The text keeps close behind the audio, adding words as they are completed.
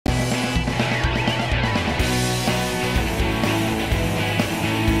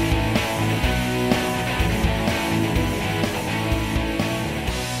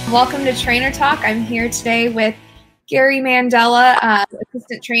Welcome to Trainer Talk. I'm here today with Gary Mandella,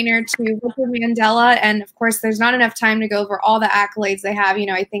 assistant trainer to Richard Mandella. And of course, there's not enough time to go over all the accolades they have.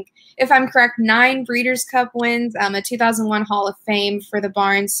 I think if I'm correct, 9 Breeders' Cup wins, a 2001 Hall of Fame for the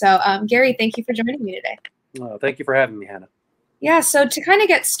barn. So Gary, thank you for joining me today. Thank you for having me, Hannah. Yeah, so to kind of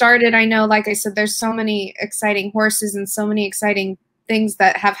get started, I know, like I said, there's so many exciting horses and so many exciting things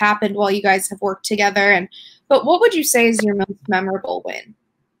that have happened while you guys have worked together. But what would you say is your most memorable win?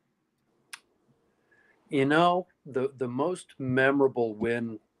 The most memorable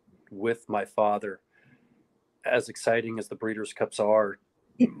win with my father, as exciting as the Breeders' Cups are,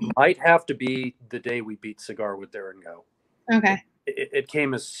 might have to be the day we beat Cigar with Dare and Go. Okay. It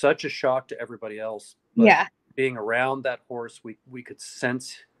came as such a shock to everybody else. Yeah. Being around that horse, we could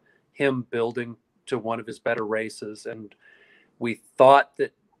sense him building to one of his better races. And we thought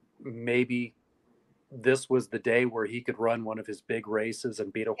that maybe this was the day where he could run one of his big races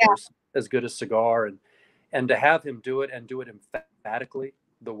and beat a horse as good as Cigar. And to have him do it and do it emphatically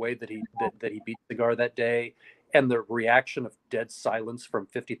the way that he beat Cigar that day, and the reaction of dead silence from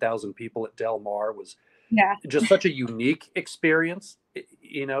 50,000 people at Del Mar was just such a unique experience,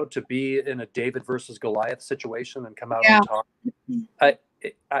 to be in a David versus Goliath situation and come out on top.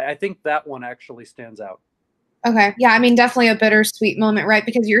 I think that one actually stands out. Okay. Yeah. Definitely a bittersweet moment, right?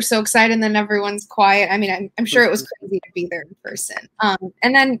 Because you're so excited and then everyone's quiet. I'm sure it was crazy to be there in person.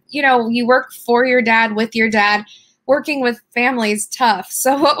 And then, you work for your dad, with your dad. Working with family is tough.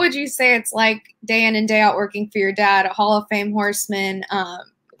 So what would you say it's like day in and day out working for your dad, a Hall of Fame horseman?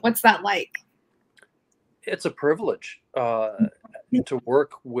 What's that like? It's a privilege to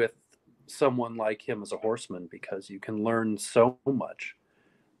work with someone like him as a horseman, because you can learn so much.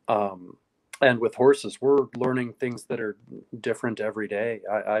 And with horses, we're learning things that are different every day.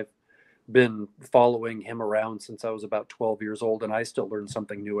 I've been following him around since I was about 12 years old, and I still learn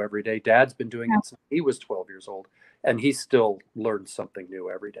something new every day. Dad's been doing it since he was 12 years old, and he still learns something new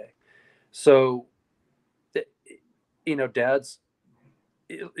every day. So, dads,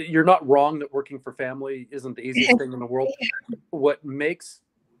 you're not wrong that working for family isn't the easiest thing in the world. What makes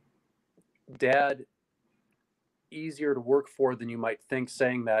Dad easier to work for than you might think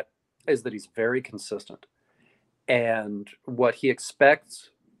saying that is that he's very consistent, and what he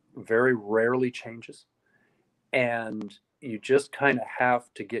expects very rarely changes. And you just kind of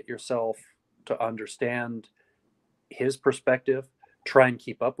have to get yourself to understand his perspective, try and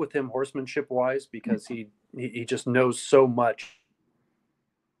keep up with him horsemanship wise, because he just knows so much,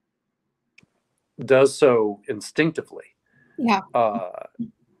 does so instinctively.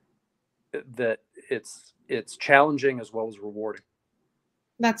 That it's challenging as well as rewarding.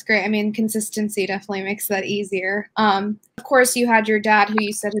 That's great. Consistency definitely makes that easier. Of course, you had your dad, who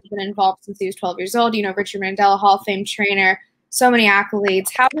you said has been involved since he was 12 years old. Richard Mandella, Hall of Fame trainer, so many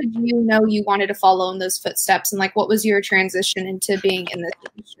accolades. How did you know you wanted to follow in those footsteps? And what was your transition into being in this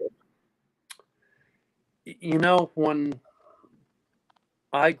industry? When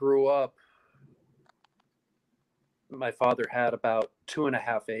I grew up, my father had about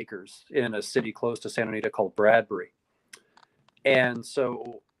 2.5 acres in a city close to Santa Anita called Bradbury. And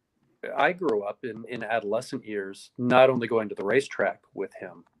so I grew up in adolescent years, not only going to the racetrack with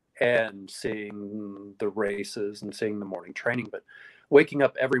him and seeing the races and seeing the morning training, but waking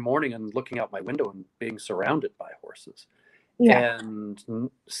up every morning and looking out my window and being surrounded by horses and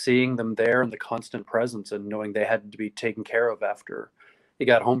seeing them there and the constant presence, and knowing they had to be taken care of after you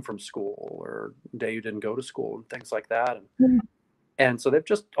got home from school or the day you didn't go to school and things like that. And so they've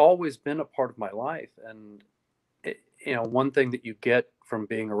just always been a part of my life. And one thing that you get from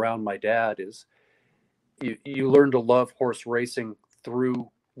being around my dad is you learn to love horse racing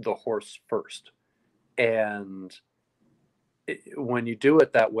through the horse first. And when you do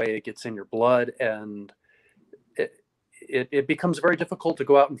it that way, it gets in your blood, and it becomes very difficult to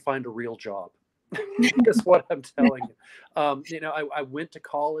go out and find a real job. That's what I'm telling you. I went to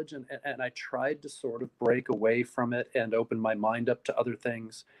college and I tried to sort of break away from it and open my mind up to other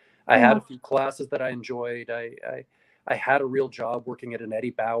things. I had a few classes that I enjoyed. I had a real job working at an Eddie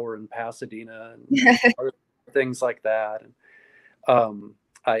Bauer in Pasadena and other things like that. And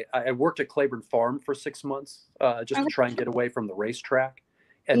I worked at Claiborne Farm for 6 months just to try and get away from the racetrack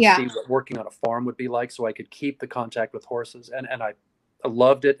and see what working on a farm would be like, so I could keep the contact with horses. And I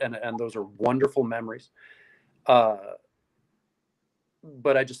loved it, and those are wonderful memories. But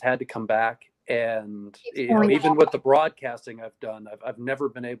I just had to come back. And even with the broadcasting I've done, I've never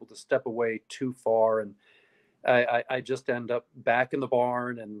been able to step away too far. And I just end up back in the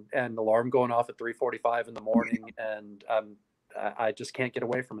barn and alarm going off at 3:45 in the morning, and I just can't get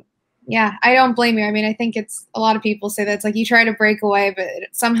away from it. Yeah, I don't blame you. I mean, I think it's a lot of people say that it's like you try to break away, but it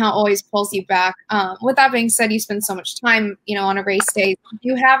somehow always pulls you back. With that being said, you spend so much time, on a race day. Do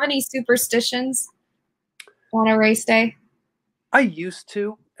you have any superstitions on a race day? I used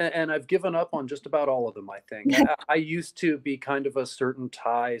to, and I've given up on just about all of them, I think. I used to be kind of a certain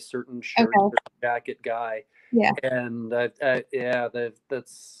tie, certain shirt, Okay. certain jacket guy. Yeah. And yeah,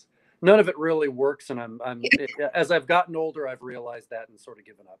 that's none of it really works. And as I've gotten older, I've realized that and sort of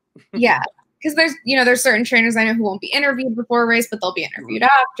given up. Yeah. Because there's certain trainers I know who won't be interviewed before a race, but they'll be interviewed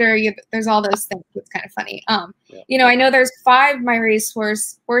after. There's all those things. It's kind of funny. I know there's 5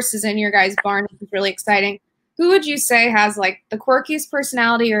 MyRacehorse horses in your guys' barn, which is really exciting. Who would you say has like the quirkiest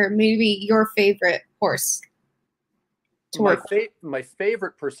personality, or maybe your favorite horse to work with? My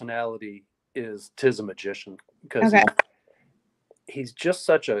favorite personality is Tis a Magician, because he's just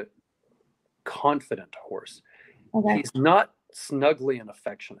such a confident horse. Okay. He's not snuggly and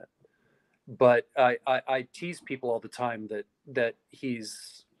affectionate, but I tease people all the time that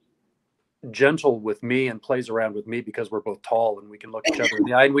he's gentle with me and plays around with me because we're both tall and we can look each other in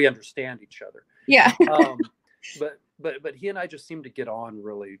the eye and we understand each other. Yeah. But he and I just seem to get on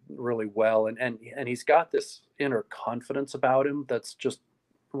really, really well, and he's got this inner confidence about him that's just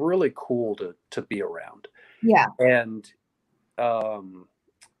really cool to be around. Yeah. And but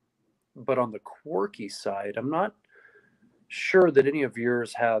on the quirky side, I'm not sure that any of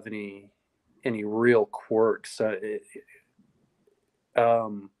yours have any real quirks. Like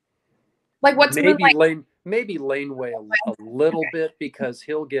what's maybe Laneway a little bit, because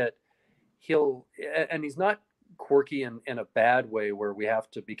and he's not quirky in a bad way where we have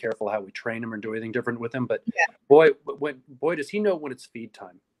to be careful how we train him or do anything different with him. But boy, does he know when it's feed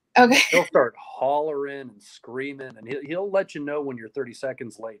time. Okay. He'll start hollering and screaming, and he'll let you know when you're 30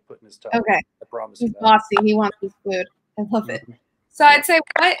 seconds late putting his toe. Okay. I promise He's you that. bossy. He wants his food. I love it. So I'd say,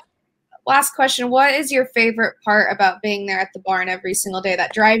 last question, what is your favorite part about being there at the barn every single day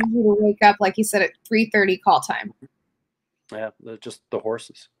that drives you to wake up, like you said, at 3:30 call time? Yeah, just the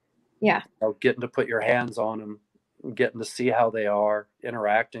horses. Yeah. Getting to put your hands on them, getting to see how they are,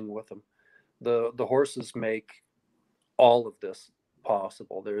 interacting with them. The horses make all of this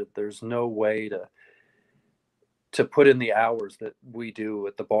possible. There's no way to put in the hours that we do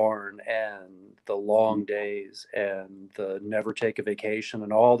at the barn, and the long days, and the never take a vacation,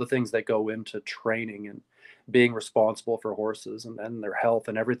 and all the things that go into training and being responsible for horses and their health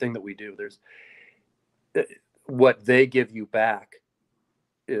and everything that we do. There's what they give you back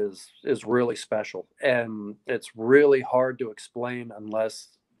is really special, and it's really hard to explain unless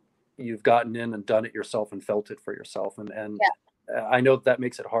you've gotten in and done it yourself and felt it for yourself. And I know that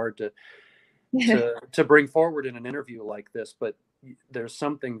makes it hard to bring forward in an interview like this, but there's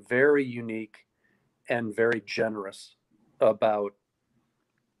something very unique and very generous about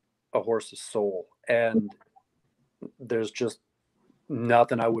a horse's soul, and there's just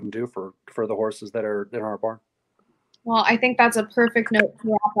nothing I wouldn't do for the horses that are in our barn. Well, I think that's a perfect note to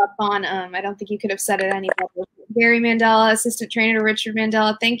wrap up on. I don't think you could have said it any better. Gary Mandella, assistant trainer to Richard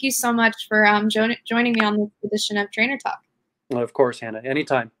Mandella, thank you so much for joining me on this edition of Trainer Talk. Well, of course, Hannah.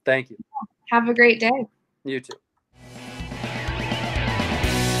 Anytime. Thank you. Have a great day. You too.